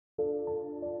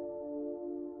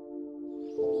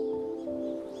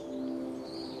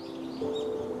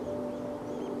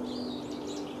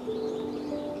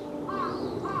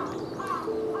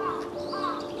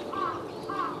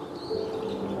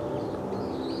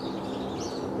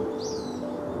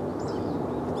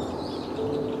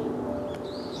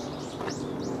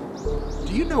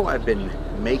Do you know I've been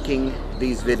making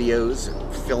these videos,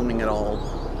 filming it all,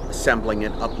 assembling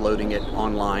it, uploading it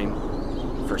online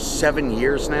for 7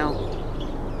 years now?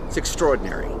 It's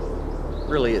extraordinary. It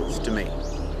really is to me.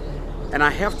 And I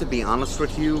have to be honest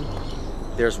with you,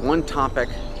 there's one topic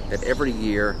that every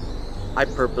year I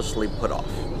purposely put off.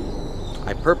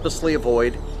 I purposely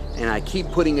avoid, and I keep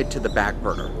putting it to the back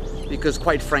burner because,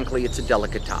 quite frankly, it's a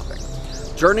delicate topic.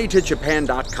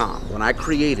 JourneyToJapan.com, when I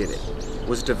created it,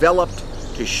 was developed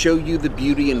to show you the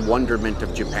beauty and wonderment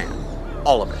of Japan.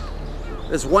 All of it.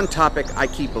 There's one topic I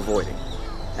keep avoiding,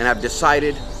 and I've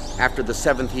decided after the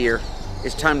 7th year,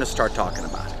 it's time to start talking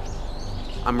about it.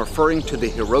 I'm referring to the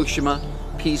Hiroshima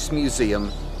Peace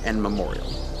Museum and Memorial.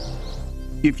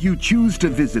 If you choose to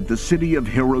visit the city of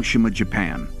Hiroshima,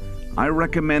 Japan, I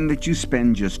recommend that you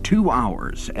spend just 2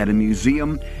 hours at a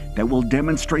museum that will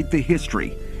demonstrate the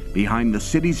history behind the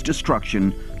city's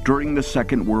destruction during the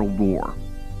Second World War.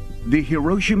 The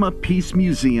Hiroshima Peace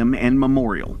Museum and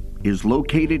Memorial is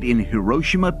located in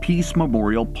Hiroshima Peace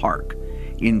Memorial Park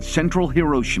in central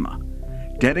Hiroshima,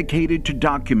 dedicated to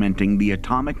documenting the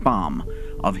atomic bomb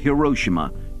of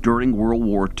Hiroshima during World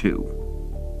War II.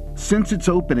 Since its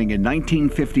opening in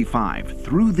 1955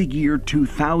 through the year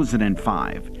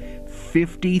 2005,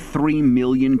 53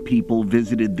 million people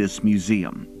visited this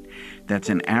museum. That's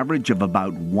an average of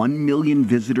about 1 million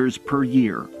visitors per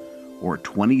year, or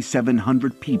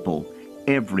 2,700 people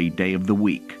every day of the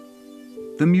week.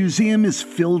 The museum is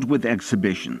filled with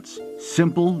exhibitions,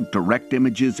 simple, direct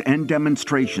images and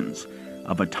demonstrations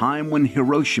of a time when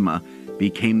Hiroshima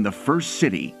became the first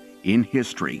city in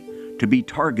history to be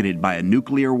targeted by a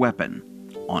nuclear weapon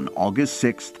on August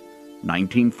 6,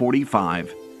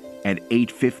 1945 at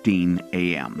 8:15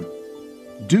 a.m.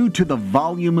 Due to the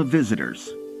volume of visitors,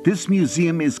 this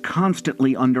museum is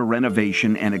constantly under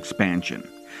renovation and expansion,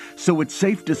 so it's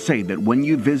safe to say that when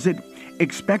you visit,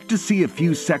 expect to see a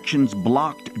few sections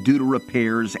blocked due to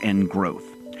repairs and growth.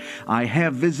 I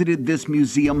have visited this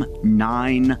museum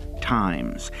 9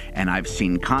 times, and I've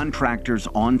seen contractors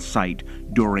on site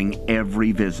during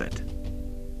every visit.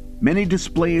 Many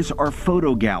displays are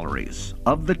photo galleries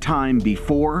of the time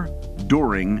before,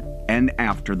 during, and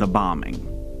after the bombing.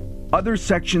 Other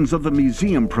sections of the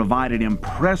museum provide an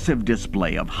impressive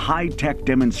display of high-tech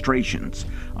demonstrations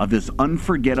of this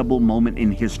unforgettable moment in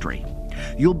history.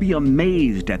 You'll be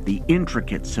amazed at the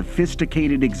intricate,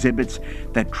 sophisticated exhibits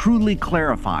that truly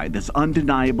clarify this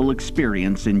undeniable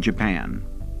experience in Japan.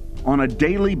 On a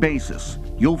daily basis,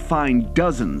 you'll find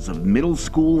dozens of middle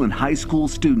school and high school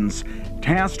students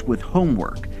tasked with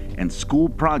homework and school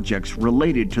projects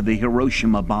related to the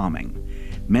Hiroshima bombing.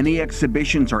 Many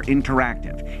exhibitions are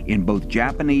interactive in both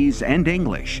Japanese and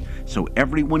English, so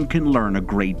everyone can learn a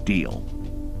great deal.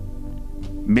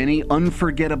 Many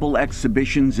unforgettable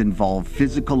exhibitions involve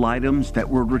physical items that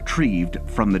were retrieved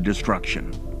from the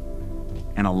destruction.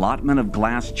 An allotment of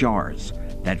glass jars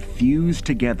that fused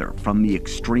together from the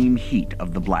extreme heat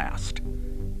of the blast.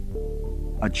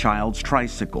 A child's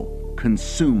tricycle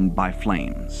consumed by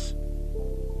flames.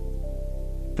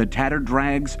 The tattered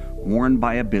rags worn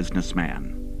by a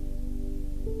businessman.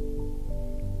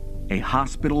 A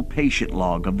hospital patient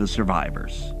log of the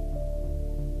survivors.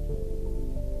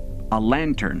 A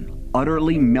lantern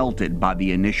utterly melted by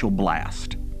the initial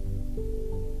blast.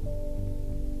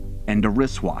 And a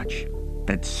wristwatch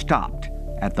that stopped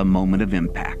at the moment of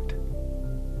impact.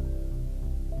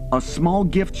 A small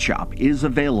gift shop is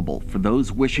available for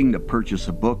those wishing to purchase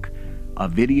a book, a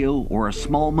video, or a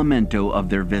small memento of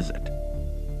their visit.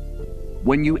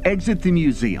 When you exit the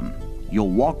museum, you'll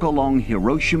walk along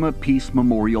Hiroshima Peace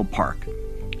Memorial Park,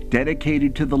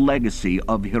 dedicated to the legacy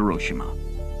of Hiroshima.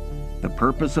 The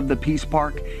purpose of the Peace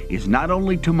Park is not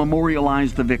only to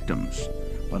memorialize the victims,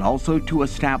 but also to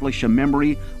establish a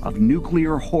memory of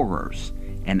nuclear horrors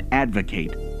and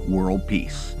advocate world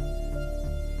peace.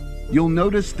 You'll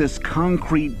notice this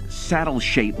concrete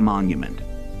saddle-shaped monument.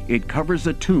 It covers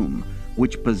a tomb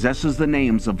which possesses the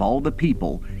names of all the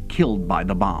people killed by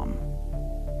the bomb.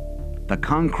 The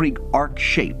concrete arc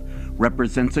shape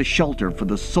represents a shelter for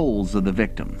the souls of the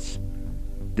victims.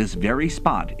 This very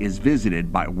spot is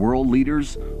visited by world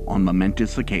leaders on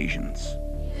momentous occasions.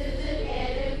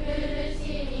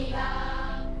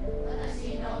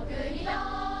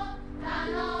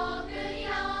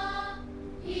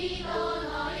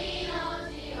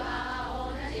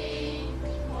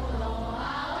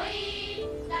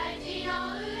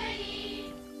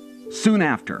 Soon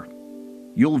after,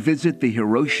 you'll visit the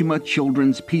Hiroshima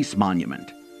Children's Peace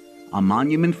Monument, a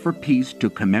monument for peace to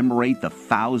commemorate the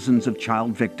thousands of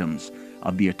child victims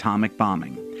of the atomic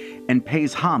bombing, and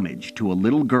pays homage to a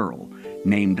little girl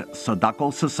named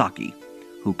Sadako Sasaki,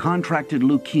 who contracted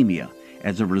leukemia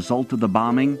as a result of the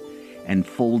bombing and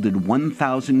folded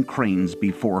 1,000 cranes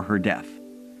before her death.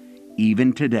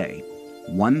 Even today,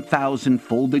 1,000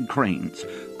 folded cranes,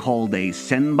 called a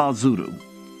senbazuru,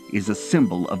 is a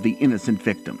symbol of the innocent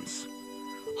victims.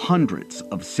 Hundreds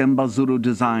of senbazuru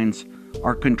designs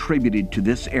are contributed to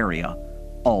this area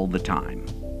all the time.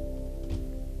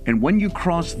 And when you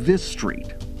cross this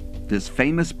street, this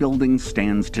famous building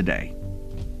stands today.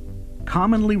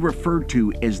 Commonly referred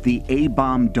to as the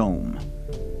A-bomb dome,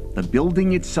 the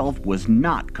building itself was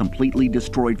not completely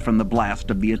destroyed from the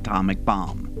blast of the atomic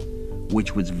bomb,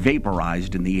 which was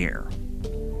vaporized in the air.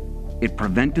 It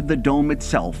prevented the dome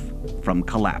itself from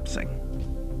collapsing.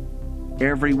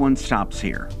 Everyone stops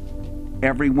here.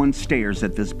 Everyone stares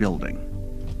at this building.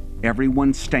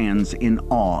 Everyone stands in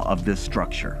awe of this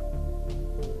structure.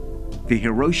 The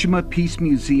Hiroshima Peace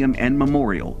Museum and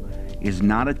Memorial is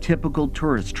not a typical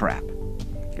tourist trap.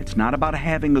 It's not about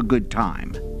having a good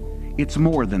time. It's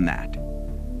more than that.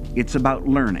 It's about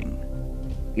learning.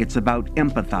 It's about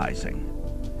empathizing.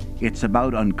 It's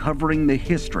about uncovering the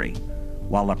history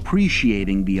while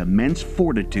appreciating the immense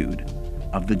fortitude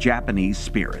of the Japanese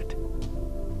spirit.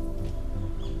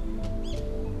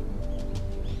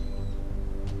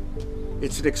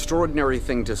 It's an extraordinary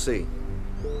thing to see.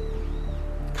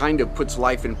 Kind of puts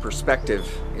life in perspective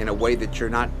in a way that you're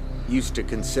not used to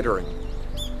considering.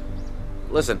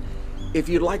 Listen, if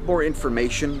you'd like more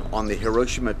information on the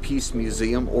Hiroshima Peace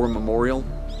Museum or Memorial,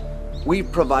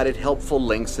 we've provided helpful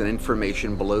links and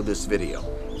information below this video.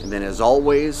 And then as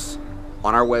always,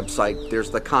 on our website,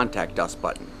 there's the Contact Us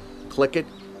button. Click it,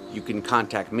 you can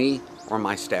contact me or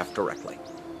my staff directly.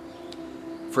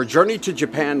 For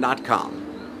JourneyToJapan.com,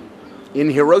 in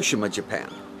Hiroshima,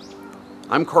 Japan,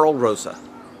 I'm Carl Rosa.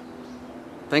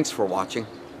 Thanks for watching.